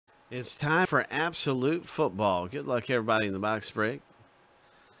It's time for absolute football. Good luck, everybody, in the box break.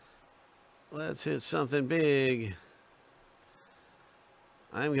 Let's hit something big.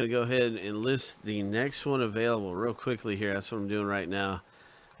 I'm going to go ahead and list the next one available real quickly here. That's what I'm doing right now.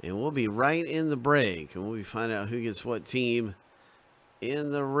 And we'll be right in the break. And we'll be finding out who gets what team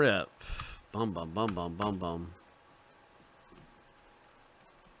in the rip. Bum, bum, bum, bum, bum, bum.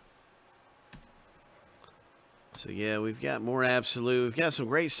 So, yeah, we've got more absolute. We've got some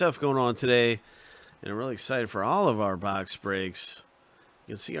great stuff going on today. And I'm really excited for all of our box breaks.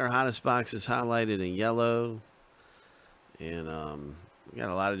 You can see our hottest boxes highlighted in yellow. And we got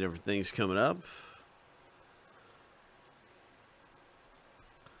a lot of different things coming up.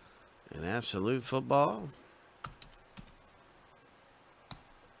 And absolute football.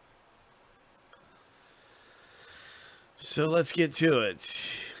 So let's get to it.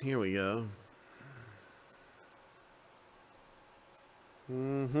 Here we go.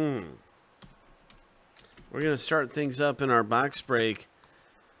 We're going to start things up in our box break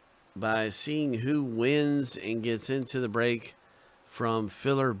by seeing who wins and gets into the break from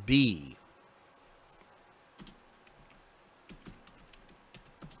filler B.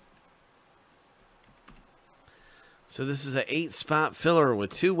 So this is an 8-spot filler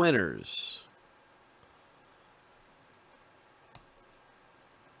with 2 winners.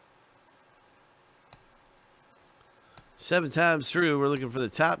 Seven times through, we're looking for the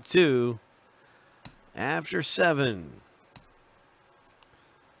top 2 after 7.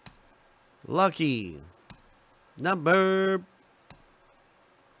 Lucky number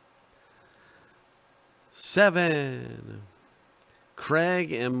 7.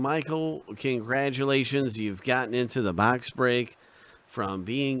 Craig and Michael, congratulations. You've gotten into the box break from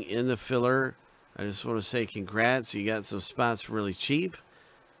being in the filler. I just want to say congrats. You got some spots really cheap.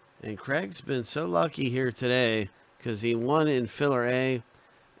 And Craig's been so lucky here today because he won in filler A,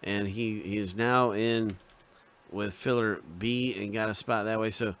 and he is now in with filler B and got a spot that way.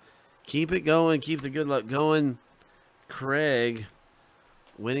 So keep it going. Keep the good luck going. Craig,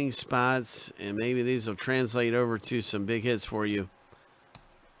 winning spots, and maybe these will translate over to some big hits for you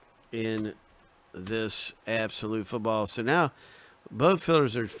in this absolute football. So now both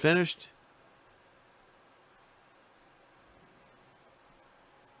fillers are finished.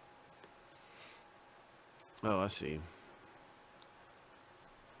 Oh, I see.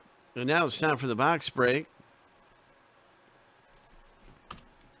 And now it's time for the box break.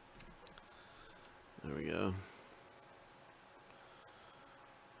 There we go.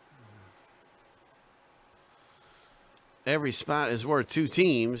 Every spot is worth 2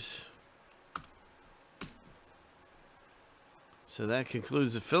 teams. So that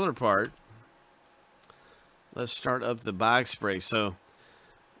concludes the filler part. Let's start up the box break. So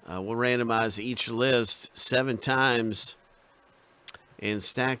we'll randomize each list 7 times and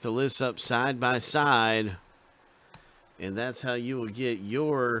stack the lists up side by side. And that's how you will get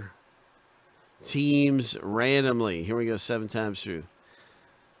your teams randomly. Here we go, 7 times through.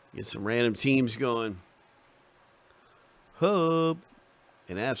 Get some random teams going. Hope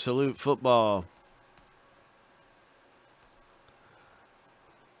and absolute football.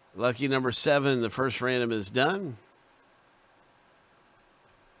 Lucky number 7, the first random is done.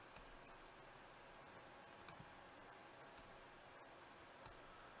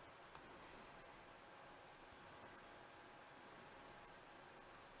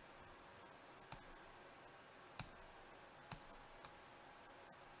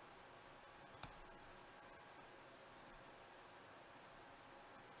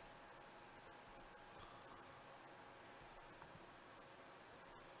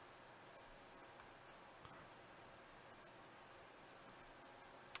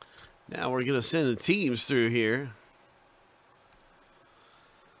 Now we're going to send the teams through here.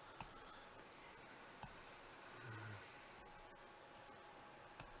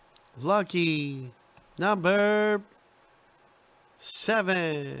 Lucky number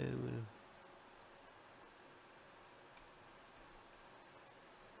 7.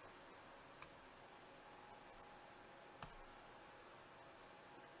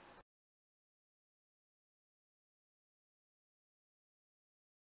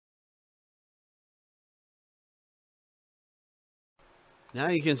 Now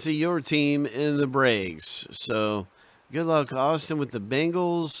you can see your team in the breaks. So good luck, Austin, with the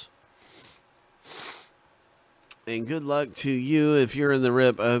Bengals. And good luck to you if you're in the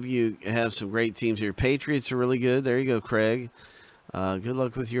rip. I hope you have some great teams here. Patriots are really good. There you go, Craig. Good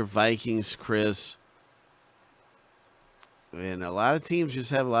luck with your Vikings, Chris. And a lot of teams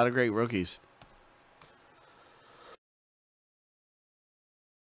just have a lot of great rookies.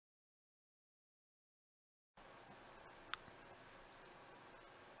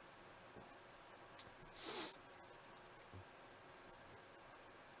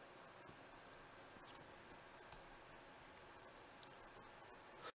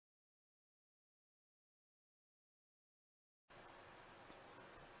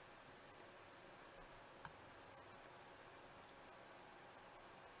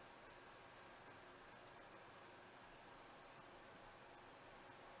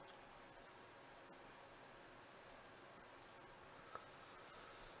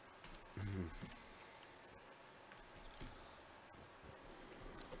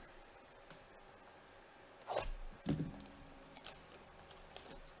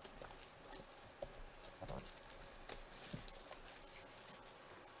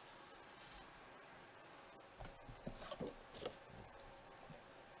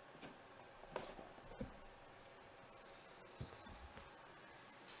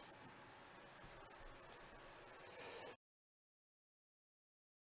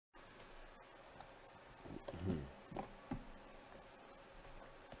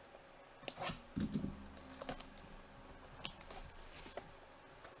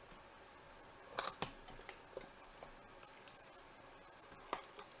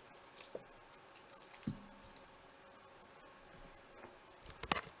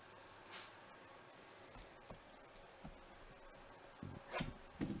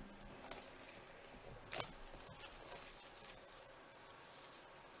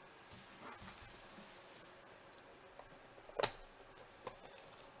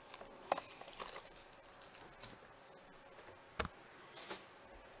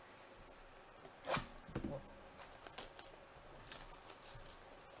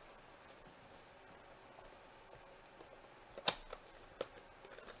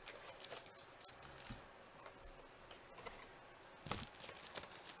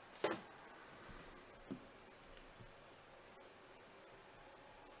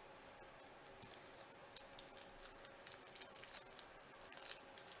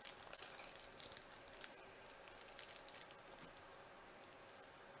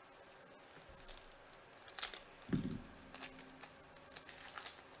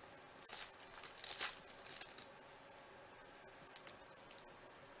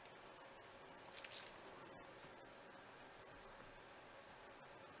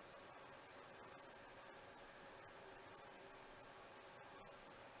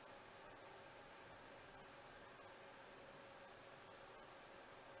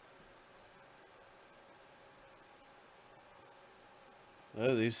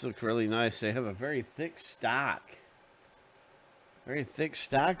 Oh, these look really nice. They have a very thick stock. Very thick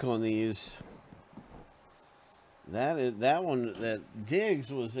stock on these. That one that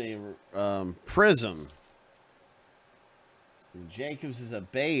Diggs was a prism. And Jacobs is a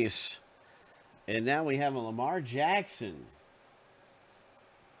base. And now we have a Lamar Jackson.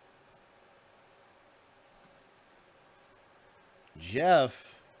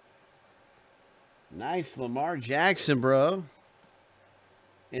 Jeff. Nice Lamar Jackson, bro.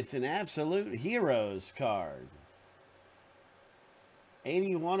 It's an absolute heroes card.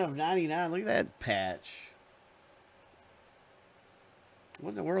 81 of 99. Look at that patch.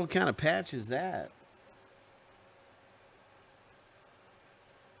 What in the world kind of patch is that?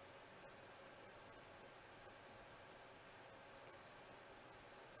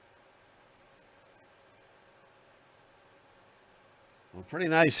 Well, pretty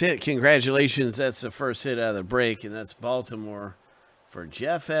nice hit. Congratulations. That's the first hit out of the break, and that's Baltimore for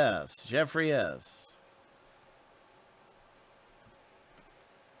Jeff S. Jeffrey S.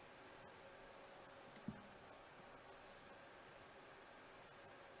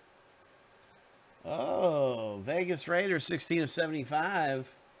 Oh, Vegas Raiders, 16 of 75.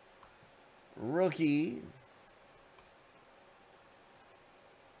 Rookie.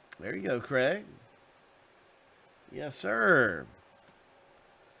 There you go, Craig. Yes, sir.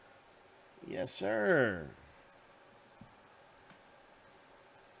 Yes, sir.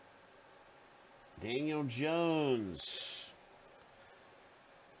 Daniel Jones.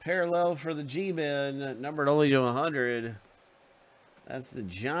 Parallel for the G-Men, numbered only to 100. That's the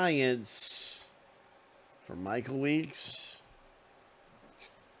Giants for Michael Weeks.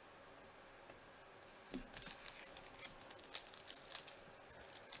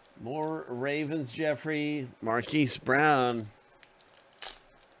 More Ravens, Jeffrey. Marquise Brown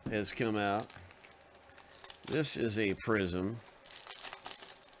has come out. This is a prism.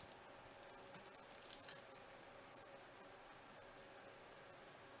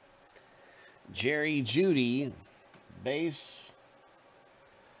 Jerry Jeudy, base.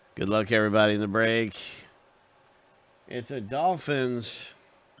 Good luck, everybody, in the break. It's a Dolphins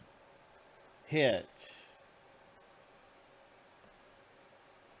hit.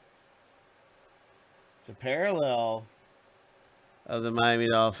 It's a parallel of the Miami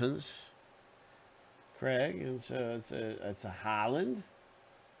Dolphins, Craig, and so it's a Holland.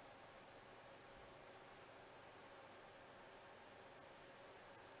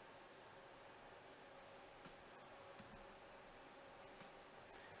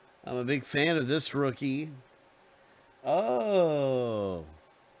 I'm a big fan of this rookie. Oh,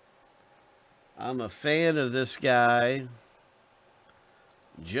 I'm a fan of this guy.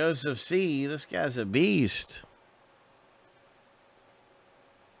 Joseph C. This guy's a beast.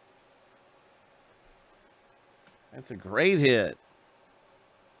 That's a great hit.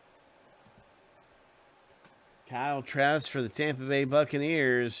 Kyle Trask for the Tampa Bay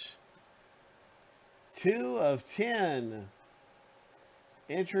Buccaneers. 2 of 10.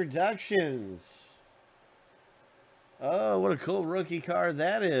 Introductions. Oh, what a cool rookie card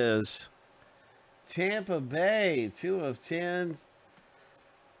that is. Tampa Bay, 2 of 10.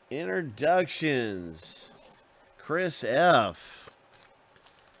 Introductions. Chris F.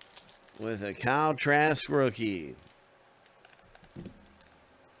 with a Kyle Trask rookie.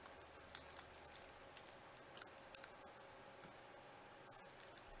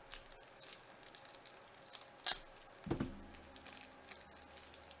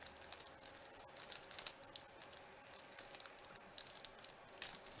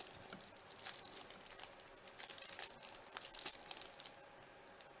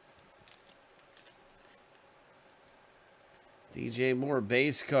 DJ Moore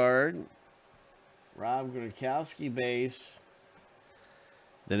base card. Rob Gronkowski base.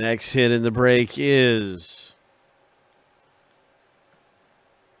 The next hit in the break is...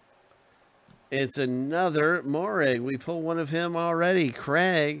 it's another Moreg. We pulled one of him already.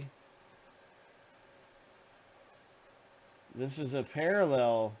 Craig. This is a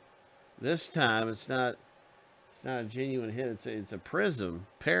parallel. This time it's not a genuine hit. It's a prism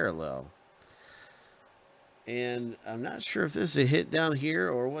parallel. And I'm not sure if this is a hit down here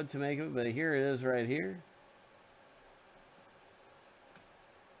or what to make of it, but here it is right here.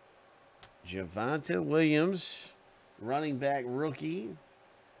 Javonte Williams, running back rookie.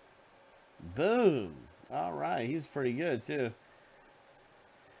 Boom. All right, he's pretty good too.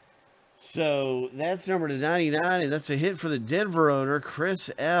 So that's number to 99, and that's a hit for the Denver owner, Chris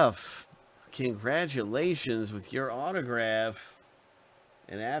F. Congratulations with your autograph.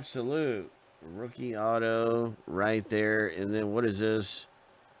 An absolute rookie auto right there. And then what is this?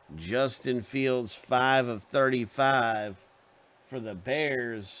 Justin Fields, 5 of 35 for the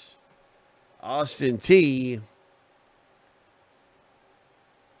Bears. Austin T.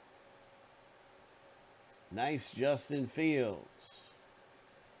 Nice Justin Fields.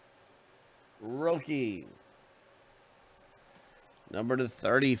 Rookie. Number to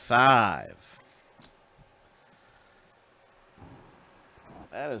 35.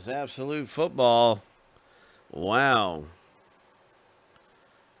 That is absolute football. Wow.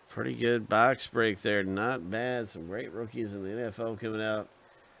 Pretty good box break there. Not bad. Some great rookies in the NFL coming out.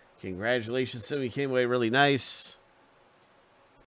 Congratulations. Some of you came away really nice.